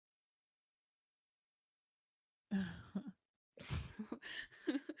Hello,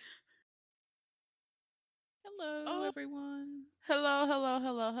 Oh, everyone. hello, hello,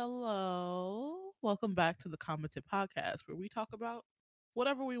 hello, hello. Welcome back to the Commented Podcast where we talk about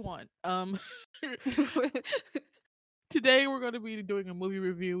whatever we want. Today we're going to be doing a movie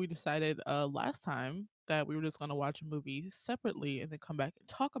review. We decided last time that we were just going to watch a movie separately and then come back and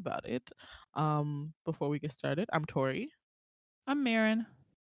talk about it. Before we get started, I'm Tori. I'm Marin.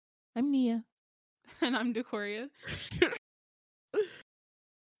 I'm Nia. And I'm Decoria.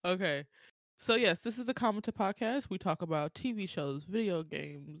 Okay. So yes, this is the Commented Podcast. We talk about TV shows, video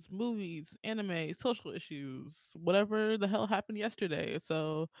games, movies, anime, social issues, whatever the hell happened yesterday.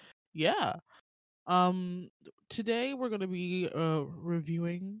 So yeah. Um Today we're gonna be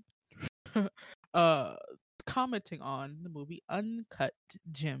reviewing uh commenting on the movie Uncut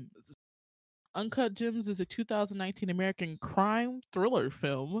Gems. Uncut Gems is a 2019 American crime thriller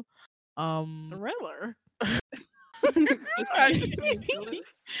film. Um Thriller.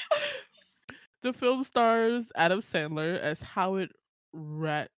 The film stars Adam Sandler as Howard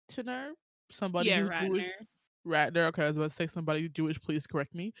Ratner, somebody Yeah, who's Jewish. Ratner. Ratner, okay, I was about to say somebody Jewish, please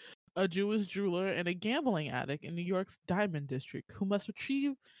correct me. A Jewish jeweler and a gambling addict in New York's Diamond District who must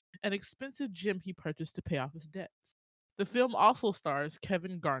retrieve an expensive gem he purchased to pay off his debts. The film also stars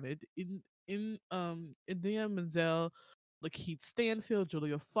Kevin Garnett, India Menzel, Lakeith Stanfield,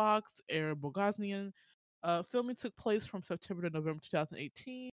 Julia Fox, Aaron Bogosnian. Filming took place from September to November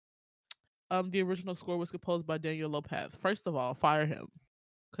 2018. The original score was composed by Daniel Lopez. First of all, fire him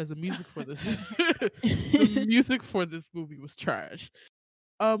because the music for this the music for this movie was trash.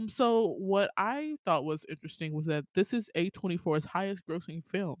 So what I thought was interesting was that this is A24's highest grossing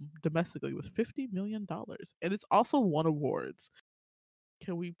film domestically with $50 million, and it's also won awards.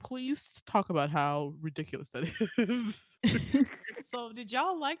 Can we please talk about how ridiculous that is? So, did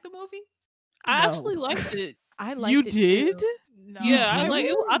y'all like the movie? I No. actually liked it. I You liked it did? too. No. You Yeah, I did? like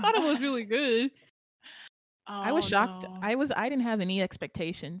it. I thought it was really good. I was Oh shocked. no. I didn't have any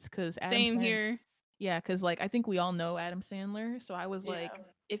expectations because Same here. Yeah, because like I think we all know Adam Sandler, so I was Yeah. like,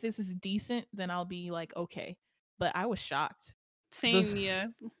 if this is decent, then I'll be like, okay. But I was shocked. Same, yeah.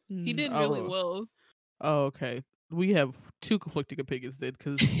 He did really Oh, well. oh, okay. We have two conflicting opinions then,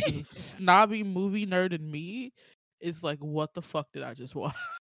 because the snobby movie nerd in me is like, what the fuck did I just watch?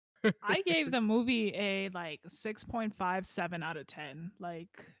 I gave the movie a like 6.57 out of 10. Like,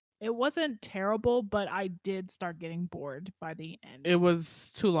 it wasn't terrible, but I did start getting bored by the end. It was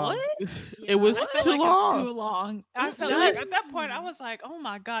too What? long. Yeah, It was I felt too like it's too long. long. I felt like at that point I was like, "Oh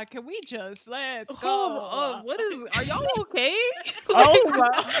my god, can we just let's Hold go?" up. What is are y'all okay? Oh Like, my.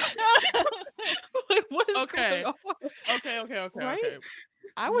 like, what is Okay. going on? Okay. Right? Okay.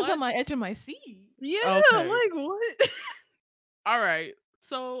 I was on my Let's. edge of my seat. Yeah, Okay. like what? All right.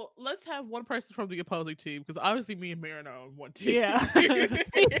 So let's have one person from the opposing team, because obviously me and Marin are on one team. Yeah.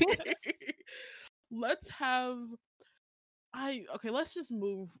 Let's have. Let's just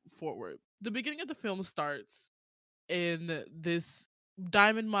move forward. The beginning of the film starts in this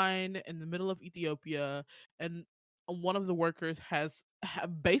diamond mine in the middle of Ethiopia, and one of the workers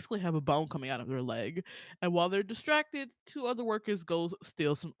basically have a bone coming out of their leg, and while they're distracted, two other workers go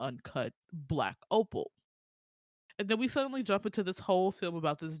steal some uncut black opal. And then we suddenly jump into this whole film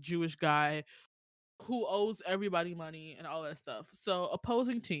about this Jewish guy who owes everybody money and all that stuff. So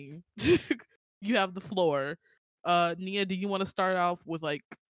opposing team, you have the floor. Nia, do you want to start off with like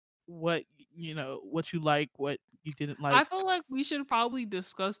what what you like, what you didn't like? I feel like we should probably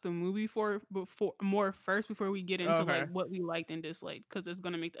discuss the movie before more first before we get into Okay. like what we liked and disliked because it's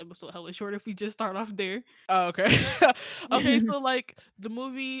gonna make the episode hella short if we just start off there. Oh, okay. Okay, so like the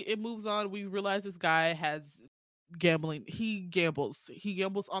movie, it moves on. We realize this guy has gambling. He gambles. He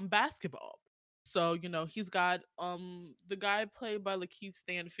gambles on basketball. So, he's got the guy played by Lakeith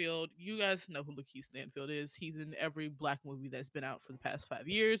Stanfield. You guys know who Lakeith Stanfield is. He's in every black movie that's been out for the past 5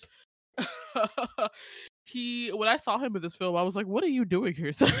 years. When I saw him in this film, I was like, what are you doing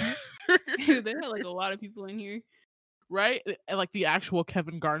here, sir? They had like a lot of people in here. Right? And like the actual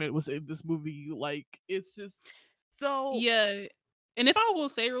Kevin Garnett was in this movie. Like, it's just so. Yeah. And if I will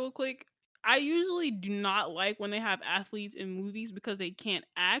say real quick, I usually do not like when they have athletes in movies because they can't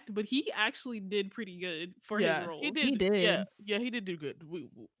act, but he actually did pretty good for his Yeah, he role. He did. Yeah, did. yeah, he did do good.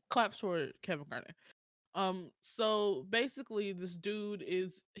 Claps for Kevin Garnett. So basically, this dude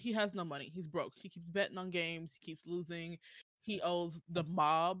he has no money. He's broke. He keeps betting on games. He keeps losing. He owes the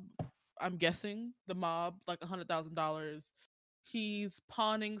mob. I'm guessing the mob like $100,000. He's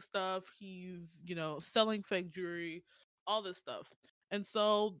pawning stuff. He's selling fake jewelry, all this stuff. And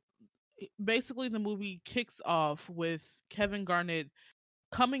so basically, the movie kicks off with Kevin Garnett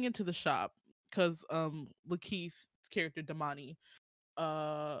coming into the shop. because Lakeith's character Damani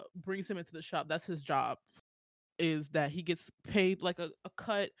brings him into the shop. That's his job, is that he gets paid like a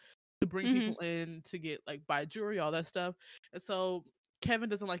cut to bring Mhm. people in to get like buy jewelry, all that stuff. And so Kevin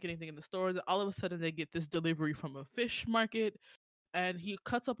doesn't like anything in the store. Then all of a sudden they get this delivery from a fish market, and he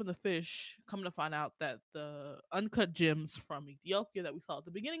cuts open the fish, coming to find out that the uncut gems from Ethiopia that we saw at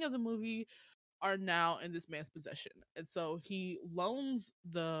the beginning of the movie are now in this man's possession. And so he loans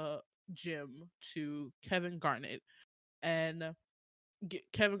the gem to Kevin Garnett, and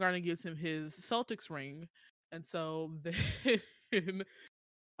Kevin Garnett gives him his Celtics ring. And so then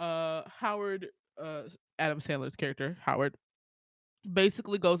Howard, Adam Sandler's character, Howard,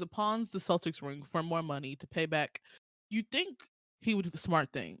 basically goes and pawns the Celtics ring for more money to pay back. You think he would do the smart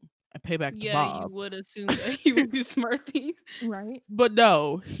thing and pay back the Yeah, you mob. would assume that he would do smart things. Right. But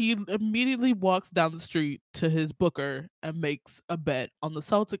no, he immediately walks down the street to his booker and makes a bet on the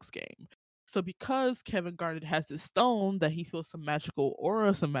Celtics game. So because Kevin Garnett has this stone that he feels some magical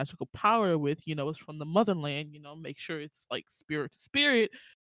aura, some magical power with, it's from the motherland, make sure it's like spirit to spirit,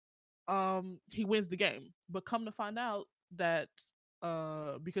 he wins the game. But come to find out that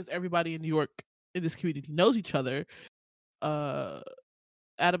because everybody in New York in this community knows each other,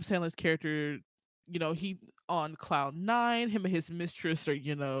 Adam Sandler's character, he on cloud nine. Him and his mistress are,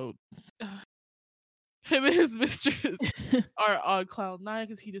 him and his mistress are on cloud nine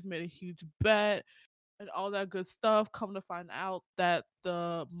because he just made a huge bet and all that good stuff. Come to find out that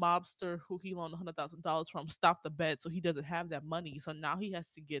the mobster who he loaned $100,000 from stopped the bet, so he doesn't have that money. So now he has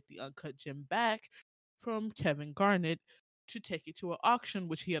to get the uncut gem back from Kevin Garnett to take it to an auction,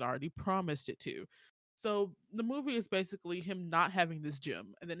 which he had already promised it to. So the movie is basically him not having this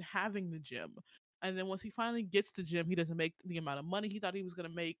gem and then having the gem. And then once he finally gets the gem, he doesn't make the amount of money he thought he was gonna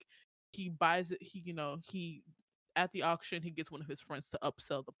make. He buys it. He at the auction he gets one of his friends to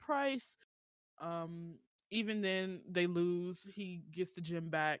upsell the price. Even then they lose. He gets the gem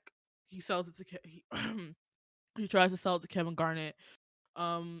back. He sells it to he tries to sell it to Kevin Garnett.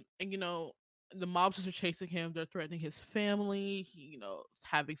 And the mobsters are chasing him. They're threatening his family. He, is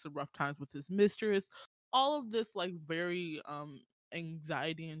having some rough times with his mistress. All of this like very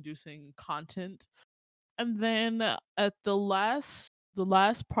anxiety inducing content. And then at the last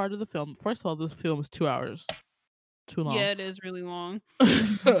part of the film, first of all, this film is 2 hours. Too long. Yeah, it is really long.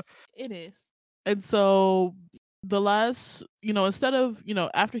 It is. And so the last, instead of,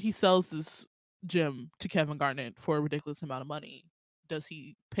 after he sells this gem to Kevin Garnett for a ridiculous amount of money, does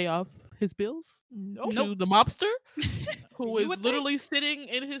he pay off his bills Nope. to the mobster who You is would think. literally sitting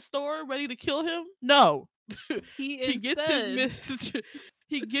in his store ready to kill him? No. He gets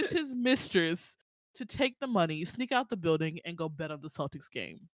he gets his mistress to take the money, sneak out the building, and go bet on the Celtics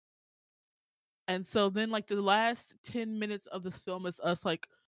game. And so then like the last 10 minutes of this film is us like,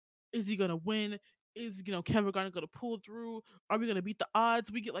 is he gonna win? Is Kevin Garnett gonna pull through? Are we gonna beat the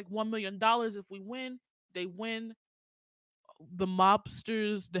odds? We get like $1 million if we win. They win. The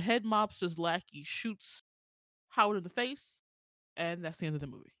head mobster's lackey shoots Howard in the face, and that's the end of the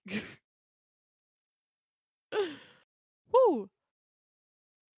movie. Woo!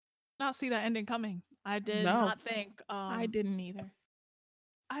 Not see that ending coming. I did No. not think. I didn't either.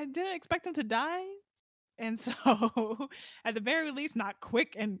 I didn't expect him to die. And so, at the very least, not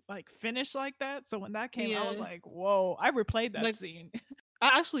quick and like finish like that. So when that came, I was Yeah. like, "Whoa!" I replayed that Like- scene.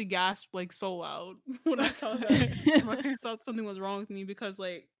 I actually gasped like so loud when I saw that. My parents thought something was wrong with me because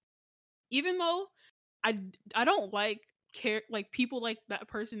like, even though I don't like people like that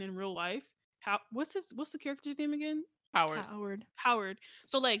person in real life. What's the character's name again? Howard. Howard.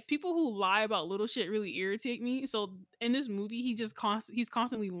 So like people who lie about little shit really irritate me. So in this movie, he's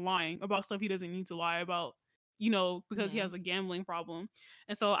constantly lying about stuff he doesn't need to lie about, because he has a gambling problem.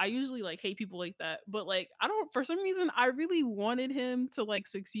 And so I usually like hate people like that. But like for some reason I really wanted him to like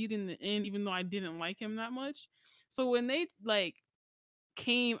succeed in the end, even though I didn't like him that much. So when they like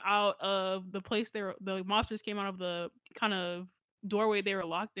came out of the place the mobsters came out of the kind of doorway they were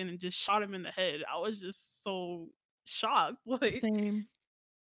locked in and just shot him in the head, I was just so shocked. Like, Same.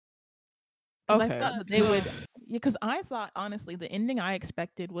 'Cause I Okay. thought that they would, because I thought honestly the ending I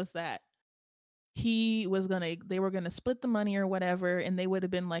expected was that they were gonna split the money or whatever, and they would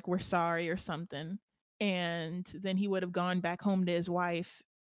have been like, "We're sorry" or something, and then he would have gone back home to his wife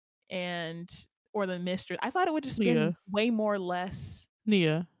or the mistress. I thought it would just Yeah. been way more less.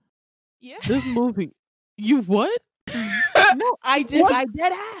 Nia, Yeah. this movie. You what? No, I did. What? I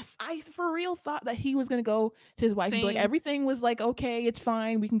dead ass. I for real thought that he was gonna go to his wife and be like, Same. everything was like, okay, it's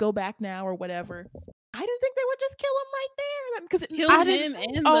fine, we can go back now or whatever. I didn't think they would just kill him right there because kill I him didn't-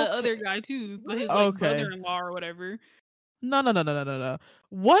 and the okay. other guy too, his Okay. brother-in-law or whatever. No.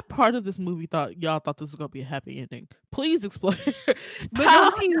 What part of this movie y'all thought this was gonna be a happy ending? Please explain. But How?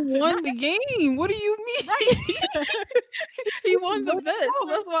 no team won the game. What do you mean? He won the bet, so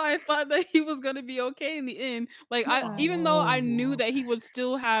that's why I thought that he was gonna be okay in the end. Like even though I knew that he would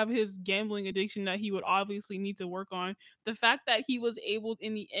still have his gambling addiction that he would obviously need to work on, the fact that he was able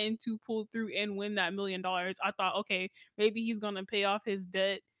in the end to pull through and win that $1 million, I thought, okay, maybe he's gonna pay off his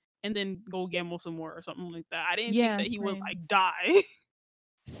debt and then go gamble some more or something like that. I didn't think that he would same. like die.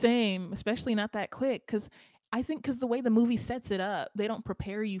 Same, especially not that quick. Because I think because the way the movie sets it up, they don't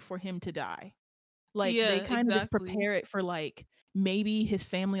prepare you for him to die. Like they Yeah, kind of just exactly. prepare it for like maybe his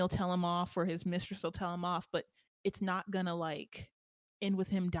family will tell him off or his mistress will tell him off, but it's not gonna like end with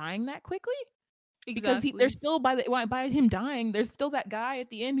him dying that quickly. Because there's Exactly. still by him dying, there's still that guy at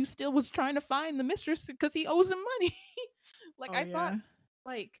the end who still was trying to find the mistress because he owes him money. Like Oh I thought, yeah.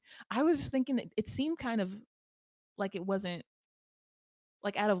 like I was just thinking that it seemed kind of like it wasn't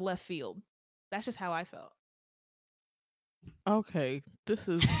like out of left field. That's just how I felt. Okay, this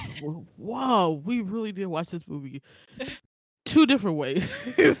is whoa. We really did watch this movie two different ways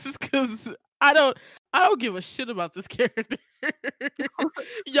because I don't give a shit about this character.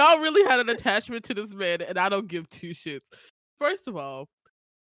 Y'all really had an attachment to this man, and I don't give two shits. First of all,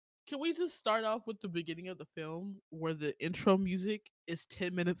 can we just start off with the beginning of the film where the intro music is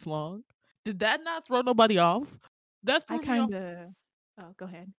 10 minutes long? Did that not throw nobody off? That I threw me off. kind of. Oh, go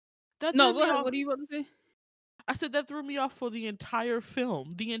ahead. That No, threw go me ahead. off. What are you about to say? I said that threw me off for the entire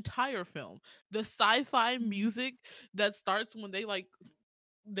film. The entire film. The sci-fi music that starts when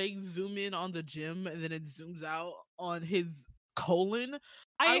they zoom in on the gym and then it zooms out on his colon.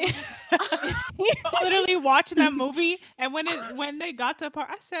 I literally watching that movie, and when they got to the part,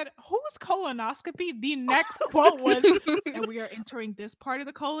 I said, "Whose colonoscopy?" The next quote was, "And we are entering this part of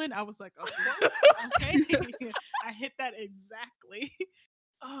the colon." I was like, "Of course, okay." I hit that exactly.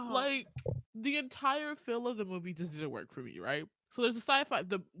 Oh, Like the entire feel of the movie just didn't work for me, right? So there's a sci-fi.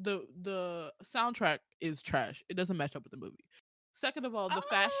 The soundtrack is trash. It doesn't match up with the movie. Second of all, the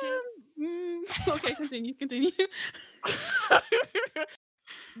fashion. Okay, continue.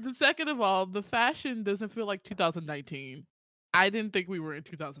 The second of all, the fashion doesn't feel like 2019. I didn't think we were in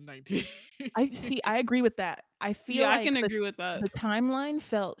 2019. I agree with that. I feel Yeah, I like can agree with that. the timeline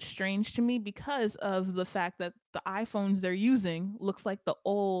felt strange to me because of the fact that the iPhones they're using looks like the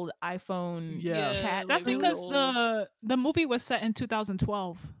old iPhone Yeah. chat. that's really because old. the movie was set in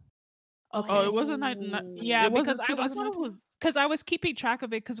 2012. Okay. Oh, it wasn't Yeah, it because wasn't I was 2019? because I was keeping track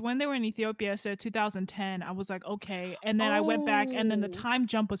of it because when they were in Ethiopia, it said 2010. I was like, okay, and then I went back, and then the Oh. time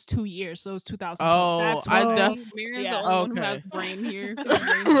jump was 2 years, so it was 2012. Oh, That's I what. Miriam's Yeah. the only one who has Okay. brain here. She has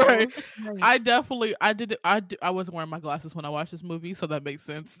brain Right. cells. I definitely I wasn't wearing my glasses when I watched this movie, so that makes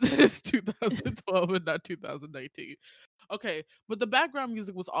sense. It's 2012 and not 2019. Okay, but the background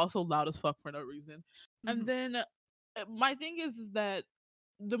music was also loud as fuck for no reason. And Mhm. then my thing is that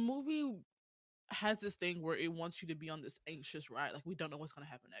the movie has this thing where it wants you to be on this anxious ride. Like we don't know what's gonna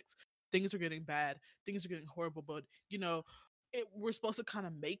happen next. Things are getting bad. Things are getting horrible. But we're supposed to kind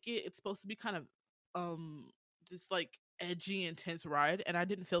of make it. It's supposed to be kind of this like edgy, intense ride, and I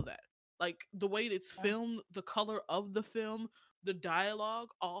didn't feel that. Like the way it's filmed, the color of the film, the dialogue,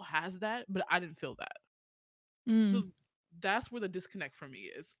 all has that, but I didn't feel that. So that's where the disconnect for me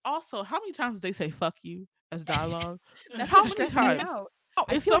is. Also, how many times did they say "fuck you" as dialogue? That's How what many stressed me times? out. Oh,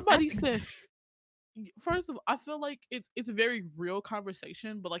 I if feel like somebody that's said first of all, I feel like it's a very real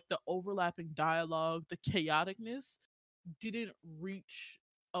conversation, but like the overlapping dialogue, the chaoticness didn't reach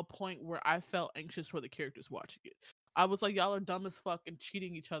a point where I felt anxious for the characters watching it. I was like, y'all are dumb as fuck and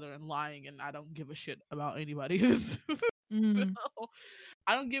cheating each other and lying, and I don't give a shit about anybody. Mhm.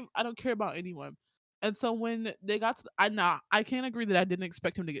 I don't care about anyone. And so when they got to I can't agree that I didn't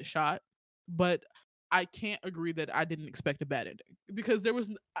expect him to get shot, but I can't agree that I didn't expect a bad ending because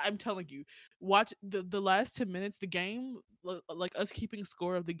I'm telling you, watch the last 10 minutes the game like us keeping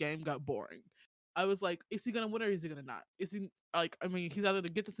score of the game got boring. I was like, is he gonna win or is he gonna not? Is he like I mean he's either to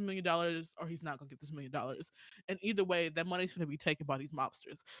get this $1 million or he's not gonna get this $1 million. And either way, that money's gonna be taken by these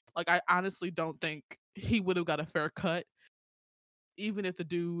mobsters. Like I honestly don't think he would have got a fair cut even if the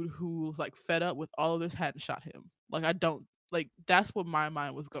dude who was like fed up with all of this hadn't shot him. Like I don't like that's what my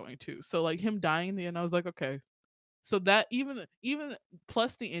mind was going to. So like him dying in the end, I was like, okay. So that even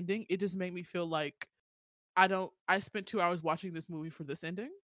plus the ending, it just made me feel like I spent 2 hours watching this movie for this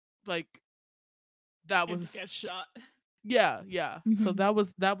ending. Like that Him was get shot. yeah. So Mhm.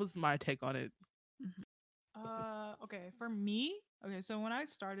 that was my take on it. Okay, for me, okay, so when I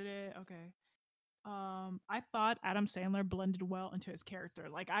started it, okay, I thought Adam Sandler blended well into his character.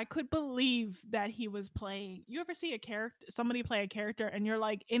 Like I could believe that he was playing. You ever see a character, somebody play a character, and you're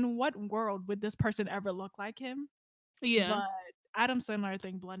like, in what world would this person ever look like him? Yeah. But Adam Sandler, I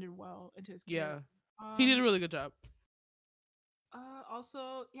think, blended well into his Yeah, character. he did a really good job.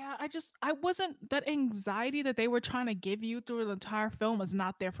 Also, yeah, I wasn't that anxiety that they were trying to give you through the entire film was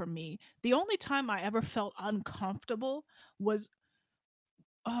not there for me. The only time I ever felt uncomfortable was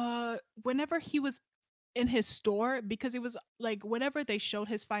whenever he was in his store, because it was like whenever they showed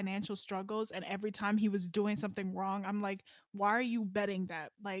his financial struggles and every time he was doing something wrong, I'm like, why are you betting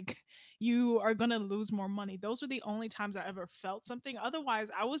that? Like you are going to lose more money. Those were the only times I ever felt something. Otherwise,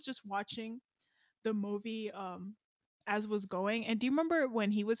 I was just watching the movie as was going. And do you remember when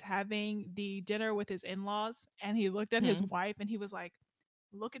he was having the dinner with his in-laws and he looked at his Mhm. wife and he was like,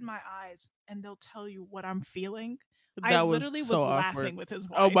 look in my eyes and they'll tell you what I'm feeling. I That was literally was so awkward. laughing with his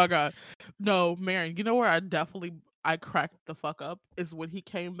wife. Oh my god. No, Marion, you know where I cracked the fuck up is when he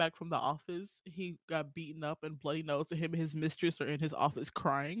came back from the office. He got beaten up and bloody nose, and him and his mistress are in his office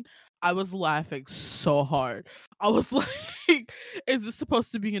crying. I was laughing so hard. I was like, is this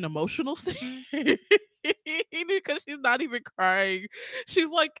supposed to be an emotional scene? Because she's not even crying. She's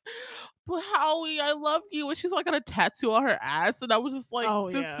like, but Howie, I love you. And she's like got a tattoo on her ass. And I was just like,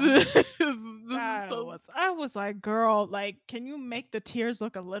 Oh, this, yeah. this is That so was I was like, girl, like, can you make the tears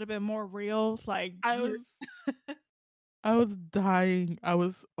look a little bit more real? Like I you're was I was dying.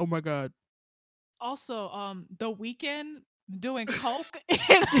 Oh my god. also The Weekend doing coke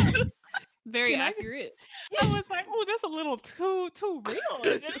and Very can I accurate. I was like, oh, that's a little too real,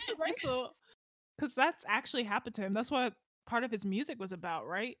 isn't it? Right? So because that's actually happened to him. That's what part of his music was about,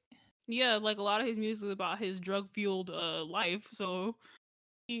 right? Yeah, like a lot of his music is about his drug fueled life. So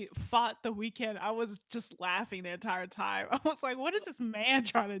He fought The Weekend. I was just laughing the entire time. I was like, what is this man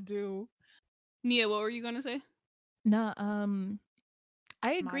trying to do? Nia, what were you gonna say? Nah,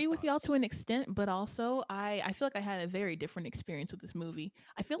 I My agree with y'all thoughts. to an extent, but also I feel like I had a very different experience with this movie.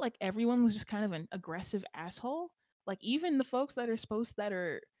 I feel like everyone was just kind of an aggressive asshole. Like even the folks that are supposed that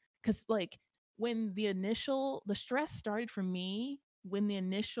are cuz like when the stress started for me when the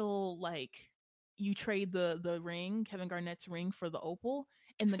initial like you trade the ring, Kevin Garnett's ring for the opal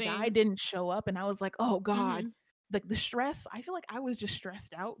and the guy Same. didn't show up and I was like, "Oh god." Mm-hmm. The stress, I feel like I was just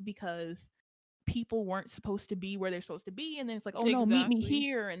stressed out because people weren't supposed to be where they're supposed to be and then it's like, oh no, meet me Exactly.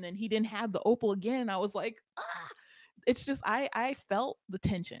 here, and then he didn't have the opal again. I was like, ah. It's just I felt the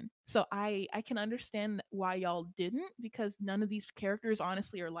tension, so I can understand why y'all didn't, because none of these characters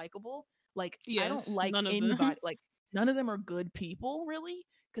honestly are likable. Like I don't Yes, like none of them. anybody, like none of them are good people really,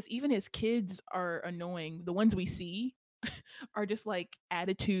 because even his kids are annoying. The ones we see are just like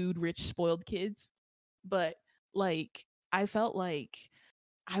attitude rich spoiled kids, but like I felt like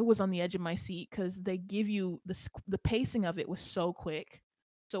I was on the edge of my seat because they give you the pacing of it was so quick.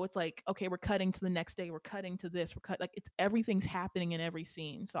 So it's like, okay, we're cutting to the next day, we're cutting to this, we're cut like it's everything's happening in every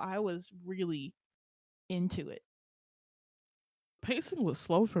scene. So I was really into it. Pacing was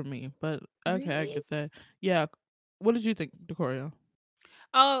slow for me, but okay, I Really? get that. Yeah. What did you think, Decoria?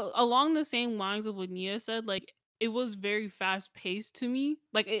 Along the same lines of what Nia said, like it was very fast paced to me.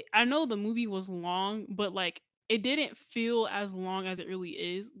 Like I know the movie was long, but like it didn't feel as long as it really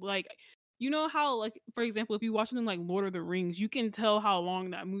is. Like you know how like for example, if you watch something like Lord of the Rings, you can tell how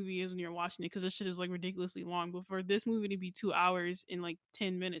long that movie is when you're watching it because this shit is like ridiculously long. But for this movie to be 2 hours in like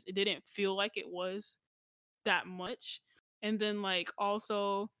 10 minutes, it didn't feel like it was that much. And then like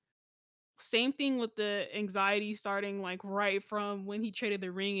also same thing with the anxiety starting like right from when he traded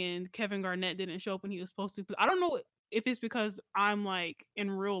the ring and Kevin Garnett didn't show up when he was supposed to. 'Cause I don't know if it's because I'm like in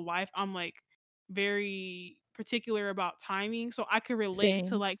real life, I'm like very particular about timing. So I could relate to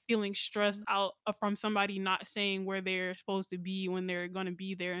Same. like feeling stressed out from somebody not saying where they're supposed to be when they're going to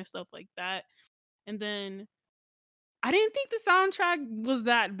be there and stuff like that. And then I didn't think the soundtrack was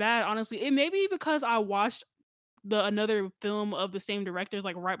that bad, honestly. It may be because I watched the another film of the same directors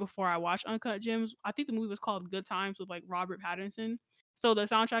like right before I watched Uncut Gems. I think the movie was called Good Times with like Robert Pattinson. So the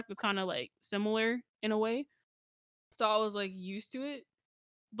soundtrack was kind of like similar in a way. So I was like used to it.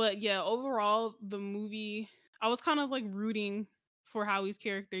 But yeah, overall the movie I was kind of like rooting for Howie's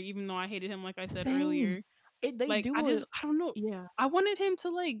character even though I hated him like I said Same. earlier. They Like do it. I don't know. Yeah. I wanted him to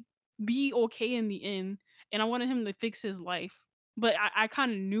like be okay in the end and I wanted him to fix his life. But I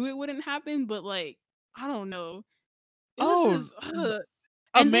kind of knew it wouldn't happen, but like I don't know. It was Oh, just a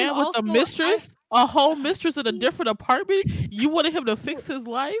and then man with a also mistress, a whole mistress in a different apartment. You wanted him to fix his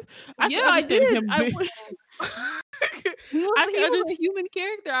life. I yeah, can I understand did. him. I I can he was a understand. human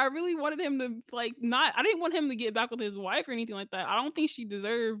character. I really wanted him to like not I didn't want him to get back with his wife or anything like that. I don't think she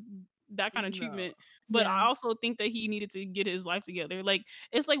deserved that kind of No. treatment. But I Yeah. also think that he needed to get his life together. Like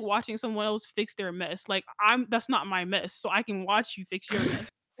it's like watching someone else fix their mess. Like that's not my mess, so I can watch you fix your mess.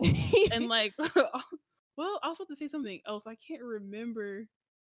 And like, well, I was supposed to say something else. I can't remember.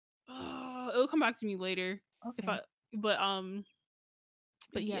 It'll come back to me later if Okay. I. But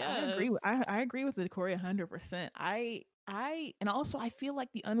But yeah, yeah, I agree with the Corey 100%. And also I feel like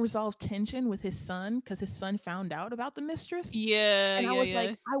the unresolved tension with his son, because his son found out about the mistress. yeah, And I yeah, was like,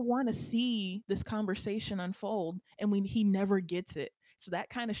 yeah. I want to see this conversation unfold, and he never gets it. So that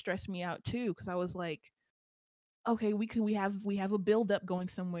kind of stressed me out too, because I was like, okay, we have a build up going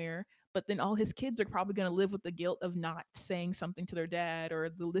somewhere, but then all his kids are probably going to live with the guilt of not saying something to their dad, or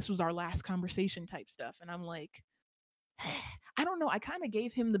this was our last conversation type stuff. And I'm like, I don't know. I kind of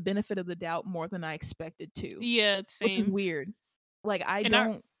gave him the benefit of the doubt more than I expected to, Yeah, which is same. weird. Like I And I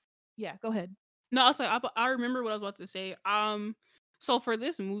don't. Yeah, go ahead. no, I was like, I remember what I was about to say. So for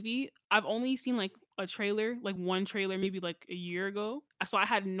this movie, I've only seen like a trailer, like one trailer, maybe like a year ago. So I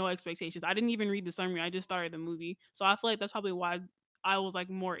had no expectations. I didn't even read the summary. I just started the movie. So I feel like that's probably why I was like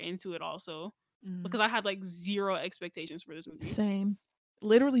more into it also, Mm. because I had like zero expectations for this movie. Same,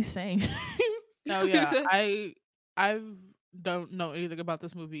 literally same. Oh yeah, I've don't know anything about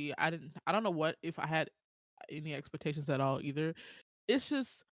this movie. I don't know what if I had any expectations at all either. It's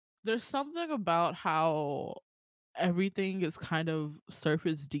just there's something about how everything is kind of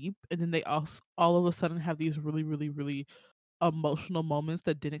surface deep, and then they all of a sudden have these really really really emotional moments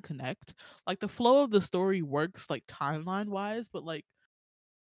that didn't connect. Like the flow of the story works like timeline wise, but like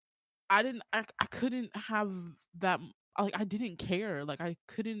I couldn't have that like I didn't care. Like I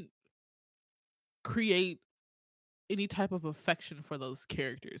couldn't create any type of affection for those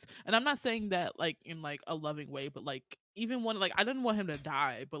characters. And I'm not saying that like in like a loving way, but like even when like I didn't want him to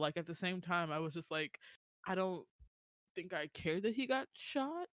die, but like at the same time I was just like I don't think I cared that he got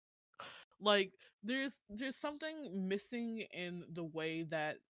shot. Like there's something missing in the way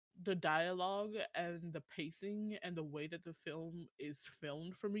that the dialogue and the pacing and the way that the film is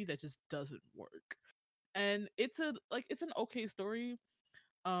filmed for me that just doesn't work. And it's an okay story.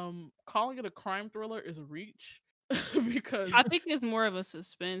 Calling it a crime thriller is a reach because I think it's more of a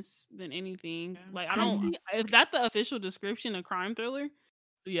suspense than anything. Yeah, Like I I don't. see. Is that the official description of crime thriller?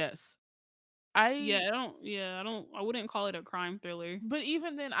 yes. I Yeah, I don't. Yeah, I don't. I wouldn't call it a crime thriller. But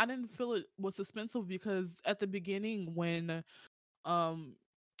even then I didn't feel it was suspenseful because at the beginning when um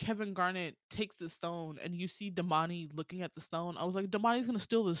Kevin Garnett takes the stone and you see Damani looking at the stone, I was like, Damani's gonna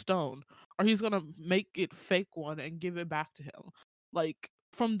steal the stone or he's gonna make it fake one and give it back to him. Like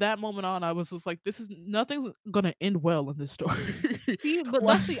from that moment on, I was just like, this is nothing's gonna end well in this story. See, but Like,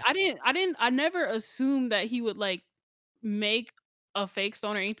 luckily, I never assumed that he would like make a fake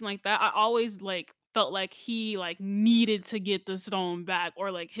stone or anything like that. I always like felt like he like needed to get the stone back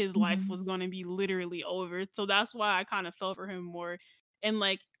or like his life Mhm. was going to be literally over. So that's why I kind of felt for him more. And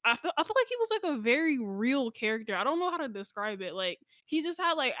like I feel like he was like a very real character. I don't know how to describe it. Like he just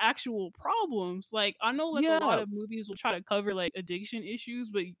had like actual problems. Like I know like a lot yeah, of movies will try to cover like addiction issues,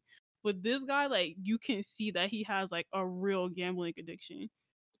 but with this guy, like you can see that he has like a real gambling addiction.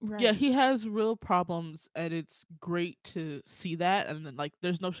 yeah, Right. he has real problems, and it's great to see that. And then, like,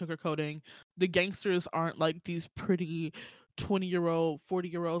 there's no sugarcoating. The gangsters aren't like these pretty 20-year-old,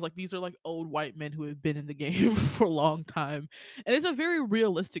 40-year-olds. Like, these are like old white men who have been in the game for a long time. And it's a very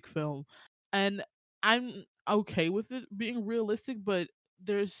realistic film. And I'm okay with it being realistic, but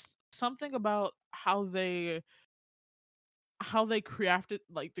there's something about how they crafted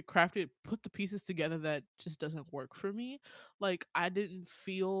like the crafted put the pieces together that just doesn't work for me. Like I didn't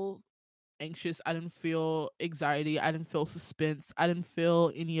feel anxious. I didn't feel anxiety. I didn't feel suspense. I didn't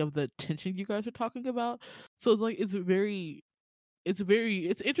feel any of the tension you guys are talking about. So it's like it's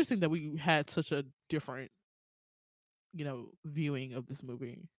interesting that we had such a different, viewing of this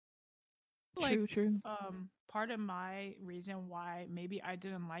movie. like True, true. part of my reason why maybe I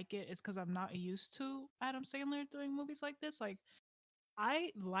didn't like it is because I'm not used to Adam Sandler doing movies like this. Like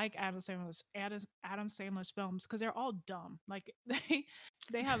I like Adam Sandler's films because they're all dumb. Like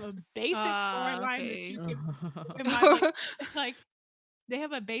they have a basic Ah, storyline that okay. you can mind like they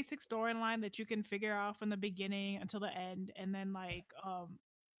have a basic storyline that you can figure out from the beginning until the end, and then like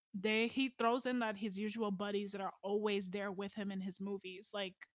he throws in that his usual buddies that are always there with him in his movies.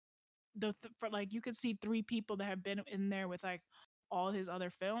 Like for like you could see three people that have been in there with like all his other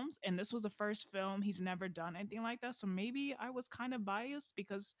films, and this was the first film he's never done anything like that. So maybe I was kind of biased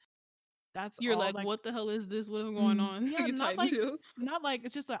because that's You're all like, like what the hell is this? What is going Mm. on? yeah, Type deal. not like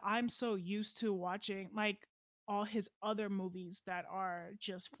it's just that I'm so used to watching like all his other movies that are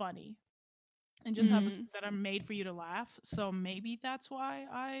just funny and just Mm. that are made for you to laugh. So maybe that's why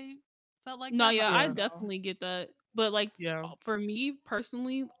I felt like No, that, but yeah, I I Yeah. don't know. definitely get that. But like Yeah. for me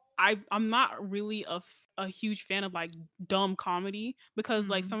personally, I'm not really a huge fan of like dumb comedy because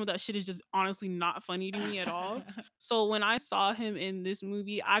like Mhm. some of that shit is just honestly not funny to me at all. So when I saw him in this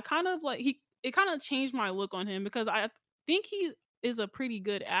movie, I kind of like he it kind of changed my look on him because I think he is a pretty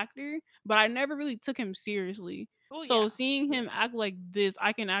good actor, but I never really took him seriously. Oh So yeah. seeing him Yeah. act like this,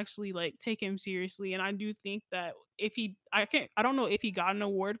 I can actually like take him seriously, and I do think that if he, I don't know if he got an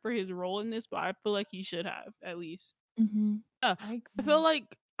award for his role in this, but I feel like he should have at least. Mm-hmm. Yeah. I I feel agree.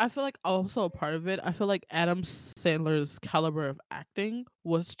 like I feel like also a part of it, I feel like Adam Sandler's caliber of acting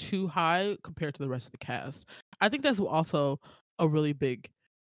was too high compared to the rest of the cast. I think that's also a really big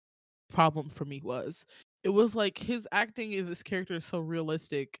problem for me was. It was like his acting in this character is so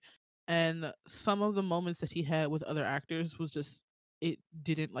realistic, and some of the moments that he had with other actors was just it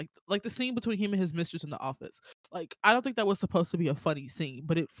didn't like the scene between him and his mistress in the office. Like I don't think that was supposed to be a funny scene,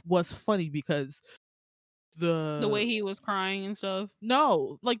 but it was funny because The way the he was crying and stuff.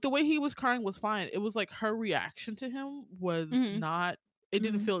 no, like the way he was crying was fine. It was like her reaction to him was Hmm. not. It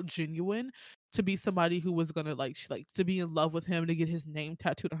didn't Mm. feel genuine to be somebody who was gonna like to be in love with him to get his name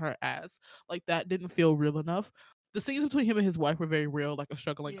tattooed on her ass. Like that didn't feel real enough. The scenes between him and his wife were very real, like a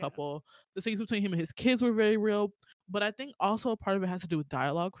struggling Yeah. couple. The scenes between him and his kids were very real. But I think also a part of it has to do with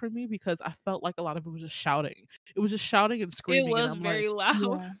dialogue for me because I felt like a lot of it was just shouting. It was just shouting and It screaming, and was I'm like, very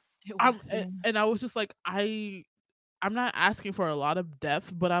loud. Yeah, it I'm, was. Yeah. and I was just like, I'm not asking for a lot of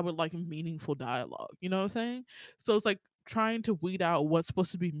depth, but I would like meaningful dialogue. You know what I'm saying? So it's like trying to weed out what's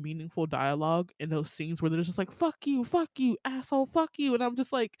supposed to be meaningful dialogue in those scenes where they're just like, fuck you, asshole, fuck you. And I'm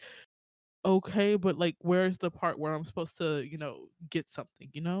just like, okay, but like, where's the part where I'm supposed to, get something,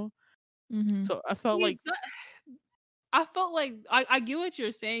 you know? Mm-hmm. So I felt See, like, I felt like I get what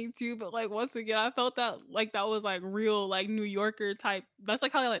you're saying too, but like once again, I felt that like that was like real like New Yorker type. That's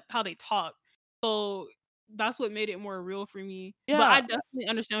like how they talk. So that's what made it more real for me. But I yeah, definitely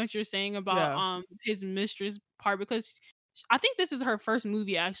understand what you're saying about yeah, his mistress part because I think this is her first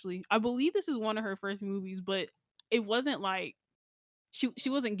movie actually. I believe this is one of her first movies, but it wasn't like she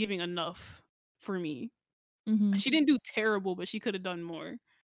wasn't giving enough for me. Mm-hmm. She didn't do terrible, but she could have done more.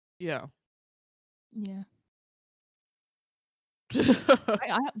 yeah. Yeah.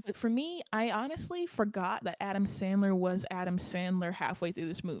 But for me, I honestly forgot that Adam Sandler was Adam Sandler halfway through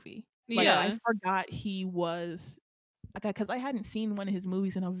this movie. Like yeah, I Yeah. forgot he was like because I hadn't seen one of his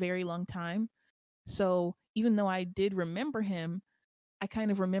movies in a very long time. So even though I did remember him, I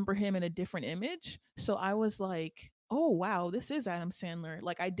kind of remember him in a different image. So I was like, "Oh wow, this is Adam Sandler."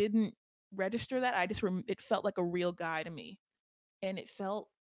 Like I didn't register that. I just it felt like a real guy to me, and it felt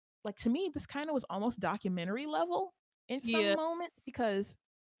like to me this kind of was almost documentary level in some Yeah. moments because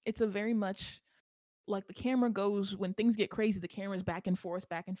it's a very much like the camera goes when things get crazy. The camera's back and forth.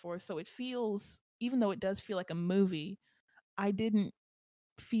 So it feels, even though it does feel like a movie, I didn't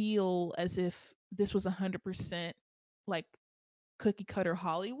feel as if this was 100% like cookie cutter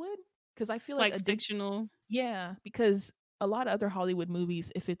Hollywood because I feel like Like fictional. yeah, because a lot of other Hollywood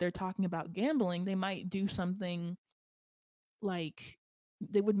movies, if they're talking about gambling, they might do something like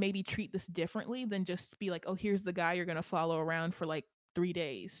they would maybe treat this differently than just be like, oh, here's the guy you're gonna follow around for like 3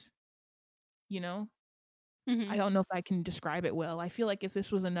 days. You know, I Mhm. don't know if I can describe it well. I feel like if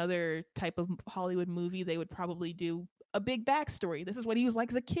this was another type of Hollywood movie, they would probably do a big backstory. This is what he was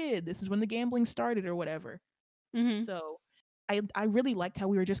like as a kid. This is when the gambling started or whatever. Mhm. So I really liked how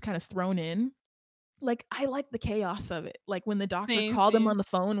we were just kind of thrown in. Like I like the chaos of it. Like when the doctor Same, called him on same. the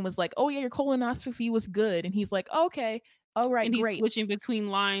phone and was like, "Oh yeah, your colonoscopy was good," and he's like, "Okay, all right, And he's great." switching between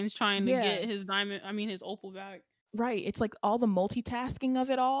lines trying to Yeah, get his diamond his opal back. right. It's like all the multitasking of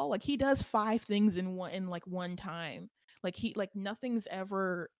it all. Like he does 5 things in like one time. Like he like nothing's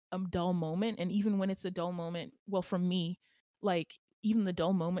ever a dull moment, and even when it's a dull moment, well, for me, like even the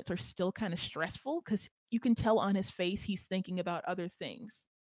dull moments are still kind of stressful because you can tell on his face he's thinking about other things.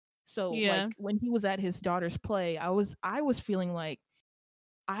 So like Yeah. when he was at his daughter's play, I was feeling like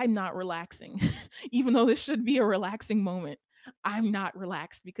I'm not relaxing. Even though this should be a relaxing moment, I'm not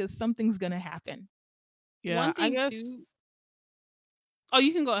relaxed because something's going to happen. yeah. One thing too. Oh,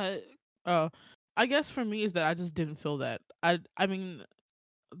 you can go ahead. Uh, I guess for me is that I just didn't feel that. I mean,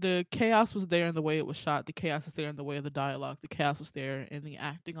 the chaos was there in the way it was shot. The chaos was there in the way of the dialogue. The chaos was there in the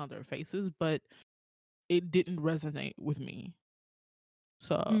acting on their faces, but it didn't resonate with me.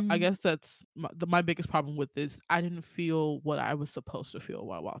 So I Mm. guess that's my biggest problem with this. I didn't feel what I was supposed to feel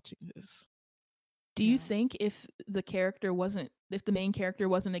while watching this. Do you Yeah. think if the main character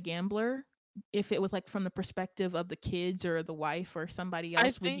wasn't a gambler, if it was like from the perspective of the kids or the wife or somebody I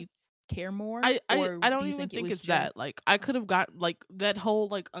else, would think you care more? I Or don't do you even think it think was it's that. just Like I could have got like that whole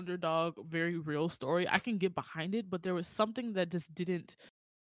like underdog, very real story. I can get behind it, but there was something that just didn't.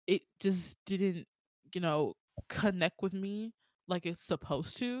 It just didn't, you know, connect with me like it's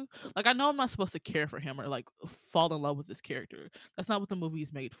supposed to. Like I know I'm not supposed to care for him or like fall in love with this character. That's not what the movie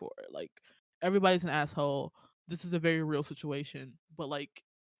is made for. Like everybody's an asshole. This is a very real situation, but like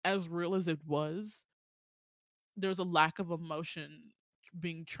as real as it was, there's a lack of emotion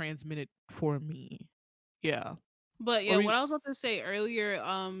being transmitted for me. Yeah. But Or yeah, we what I was about to say earlier,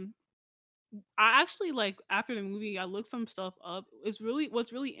 I actually like after the movie, I looked some stuff up. It's really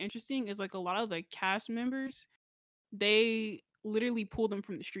what's really interesting is like a lot of the cast members, they literally pulled him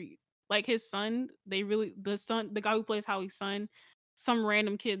from the street. Like his son, the guy who plays Howie's son, some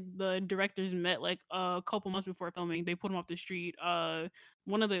random kid the directors met like a couple months before filming. They put him off the street.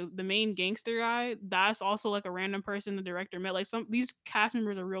 One of the main gangster guy, that's also like a random person the director met. Like some these cast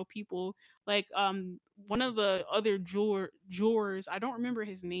members are real people. Like one of the other jurors, I don't remember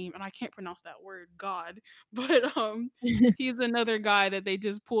his name and I can't pronounce that word. God, but he's another guy that they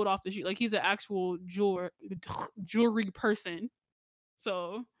just pulled off the street. Like he's an actual jewelry person.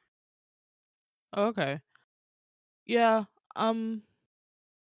 So okay. Yeah. Um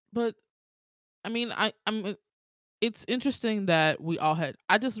but I mean it's interesting that we all had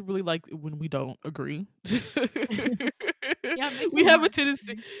I just really like when we don't agree. Yeah, it makes we it have more a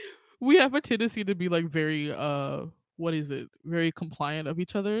tendency interesting. we have a tendency to be like very what is it? Very compliant of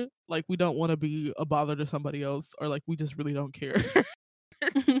each other. Like we don't want to be a bother to somebody else or like we just really don't care.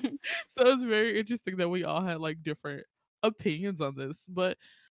 So it's very interesting that we all had like different opinions on this. But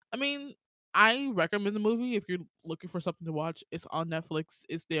I mean, I recommend the movie if you're looking for something to watch. It's on Netflix.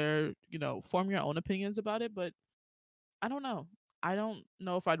 It's there, you know, form your own opinions about it, but I don't know. I don't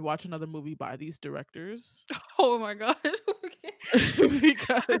know if I'd watch another movie by these directors oh my god. Okay.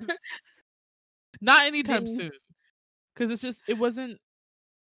 because not anytime they soon. Because it wasn't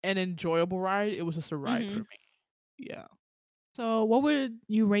an enjoyable ride. It was just a ride for hmm me. Yeah. So, what would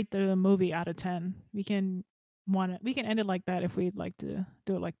you rate the movie out of 10? We can end it like that if we'd like to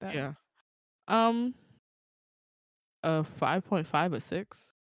do it like that. Yeah. Um, a 5.5, a 6.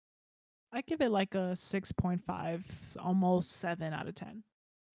 I give it like a 6.5, almost 7 out of 10.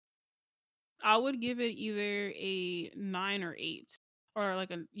 I would give it either a 9 or 8. Or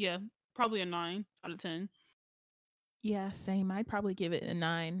like probably a 9 out of 10. Yeah, same. I'd probably give it a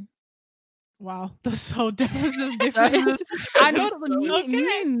 9. Wow, that's so different. This is That's different. just I know that so me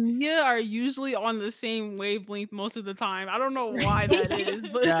Okay. and Nia are usually on the same wavelength most of the time. I don't know why that is,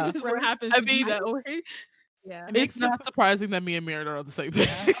 but it yeah. just what Right? happens I to be mean, that way. Yeah. It it's makes it not surprising that me and Merritt are on the same page.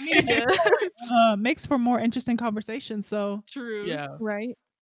 yeah. I mean, it Yeah. makes for more interesting conversation. So, True. Yeah. Right?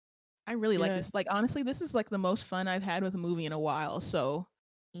 I really like Yeah. this. Like honestly, this is like the most fun I've had with a movie in a while. So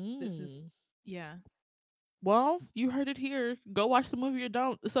this is Mm. yeah. Well, you heard it here. Go watch the movie or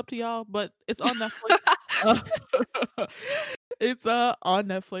don't. It's up to y'all, but it's on Netflix. Uh, it's on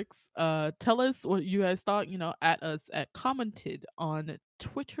Netflix. Tell us what you guys thought, you know, at us at commented on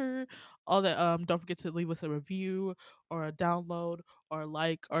Twitter. All that don't forget to leave us a review or a download or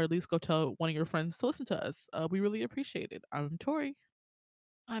like or at least go tell one of your friends to listen to us. We really appreciate it. I'm Tori.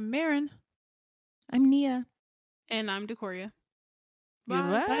 I'm Marin. I'm Nia. And I'm Decoria.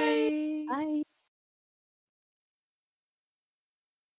 Goodbye. Bye. Bye.